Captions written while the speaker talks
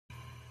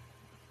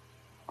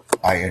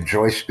I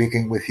enjoy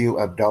speaking with you,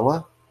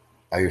 Abdullah.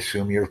 I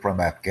assume you're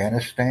from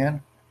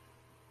Afghanistan.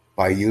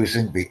 By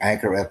using the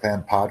Anchor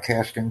FM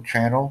podcasting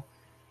channel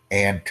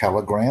and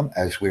Telegram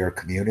as we are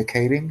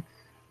communicating,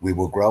 we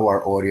will grow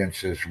our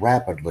audiences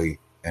rapidly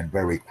and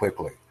very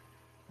quickly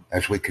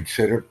as we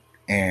consider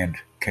and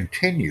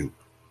continue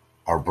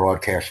our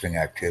broadcasting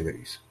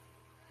activities.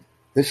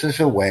 This is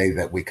a way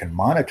that we can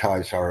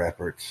monetize our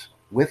efforts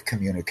with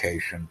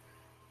communication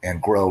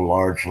and grow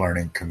large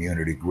learning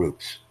community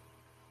groups.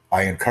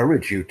 I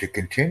encourage you to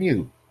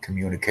continue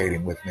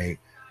communicating with me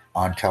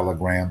on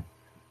Telegram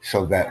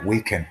so that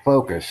we can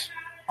focus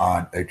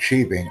on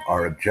achieving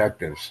our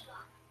objectives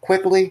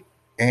quickly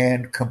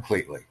and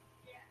completely.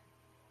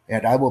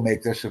 And I will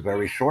make this a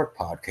very short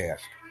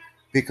podcast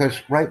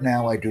because right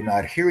now I do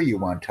not hear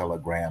you on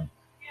Telegram,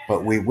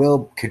 but we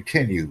will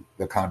continue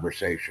the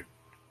conversation.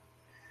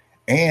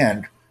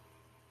 And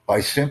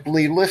by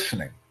simply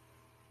listening,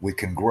 we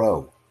can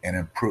grow and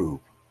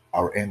improve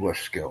our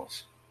English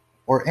skills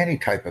or any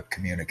type of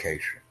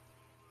communication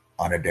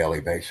on a daily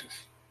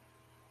basis.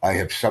 I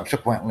have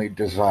subsequently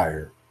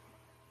desired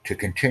to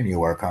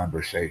continue our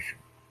conversation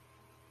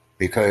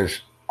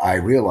because I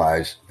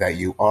realize that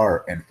you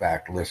are, in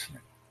fact,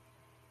 listening.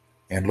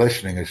 And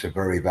listening is a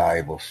very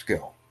valuable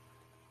skill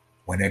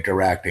when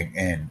interacting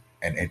in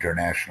an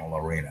international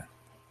arena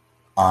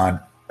on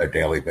a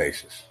daily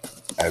basis,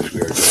 as we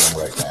are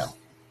doing right now.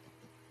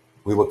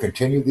 We will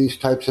continue these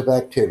types of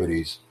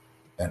activities,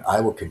 and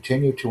I will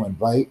continue to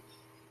invite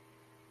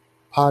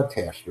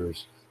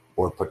podcasters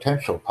or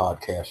potential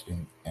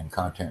podcasting and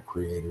content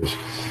creators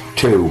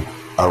to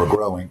our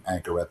growing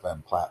Anchor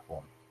FM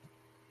platform.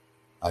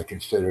 I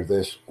consider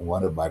this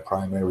one of my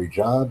primary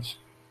jobs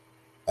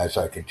as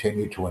I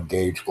continue to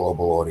engage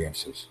global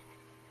audiences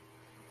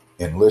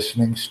in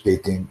listening,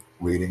 speaking,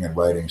 reading, and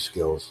writing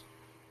skills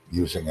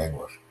using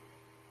English.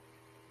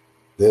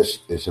 This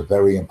is a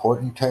very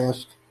important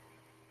task.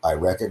 I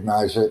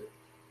recognize it,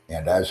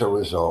 and as a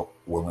result,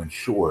 will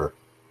ensure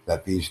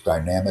that these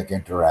dynamic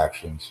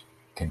interactions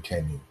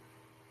continue.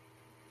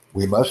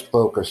 We must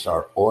focus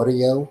our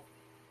audio,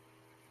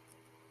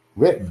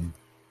 written,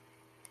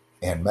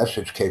 and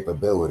message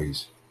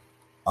capabilities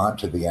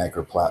onto the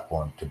Anchor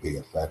platform to be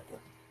effective.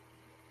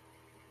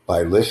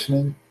 By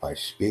listening, by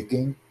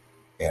speaking,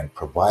 and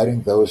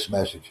providing those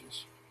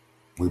messages,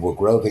 we will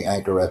grow the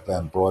Anchor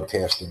FM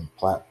broadcasting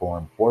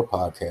platform for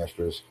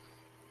podcasters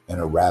in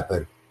a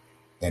rapid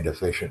and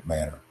efficient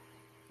manner.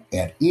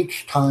 And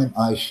each time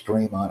I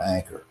stream on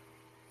Anchor,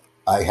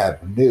 I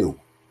have new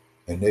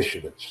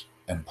initiatives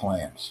and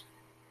plans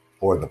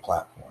for the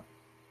platform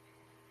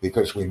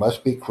because we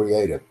must be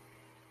creative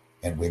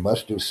and we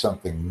must do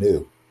something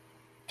new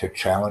to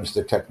challenge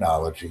the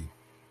technology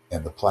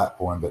and the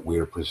platform that we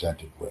are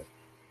presented with.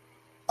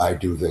 I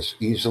do this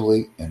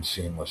easily and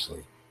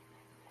seamlessly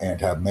and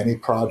have many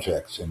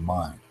projects in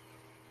mind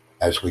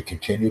as we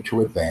continue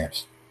to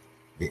advance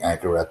the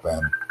Anchor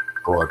FM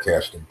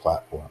broadcasting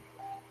platform.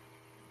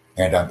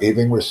 And I'm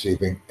even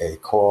receiving a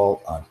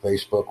call on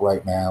Facebook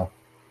right now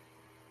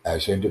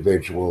as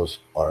individuals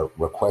are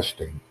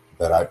requesting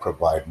that I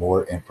provide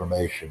more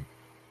information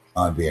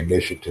on the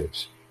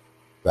initiatives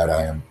that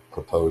I am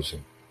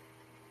proposing.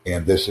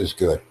 And this is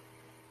good.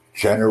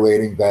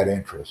 Generating that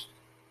interest,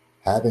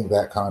 having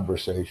that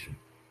conversation,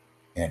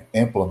 and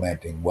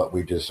implementing what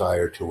we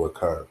desire to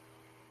occur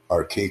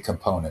are key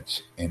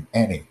components in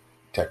any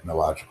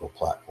technological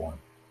platform.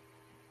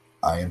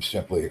 I am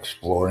simply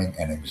exploring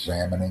and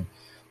examining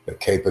the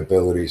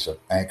capabilities of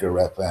Anchor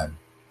FM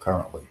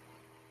currently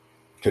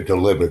to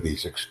deliver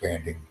these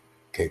expanding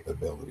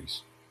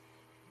capabilities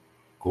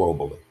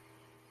globally.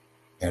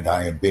 And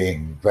I am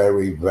being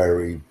very,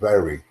 very,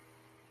 very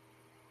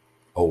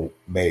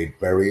made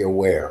very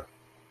aware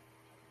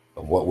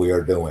of what we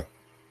are doing.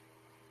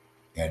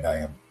 And I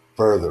am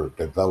further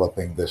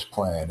developing this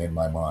plan in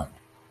my mind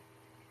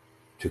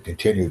to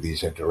continue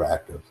these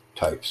interactive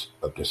types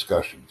of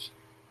discussions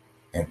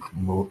and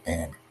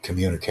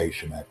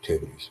communication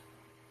activities.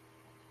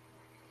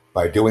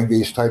 By doing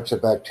these types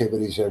of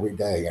activities every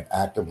day and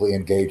actively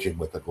engaging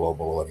with the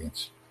global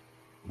audience,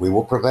 we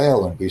will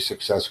prevail and be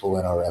successful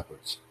in our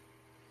efforts.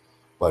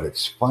 But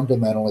it's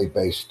fundamentally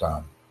based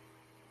on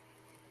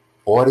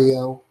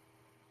audio,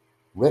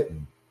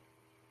 written,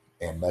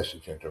 and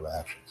message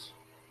interactions.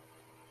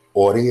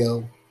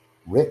 Audio,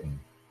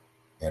 written,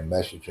 and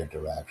message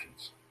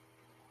interactions.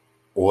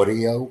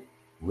 Audio,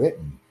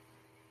 written,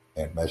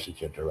 and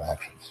message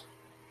interactions.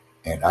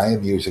 And I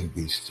am using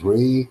these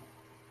three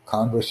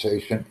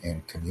conversation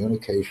and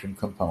communication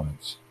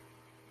components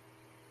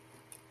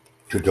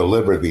to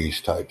deliver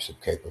these types of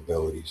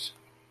capabilities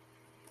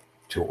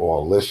to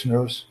all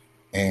listeners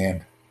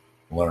and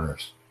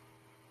learners.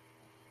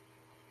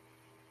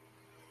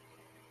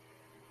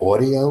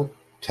 Audio,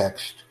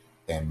 text,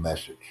 and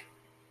message.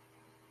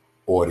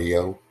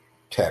 Audio,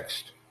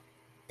 text,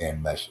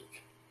 and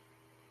message.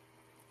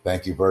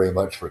 Thank you very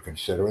much for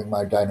considering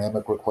my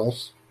dynamic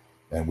requests,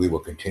 and we will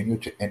continue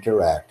to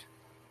interact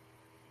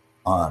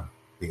on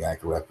the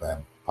Anchor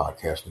FM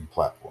podcasting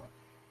platform.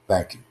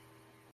 Thank you.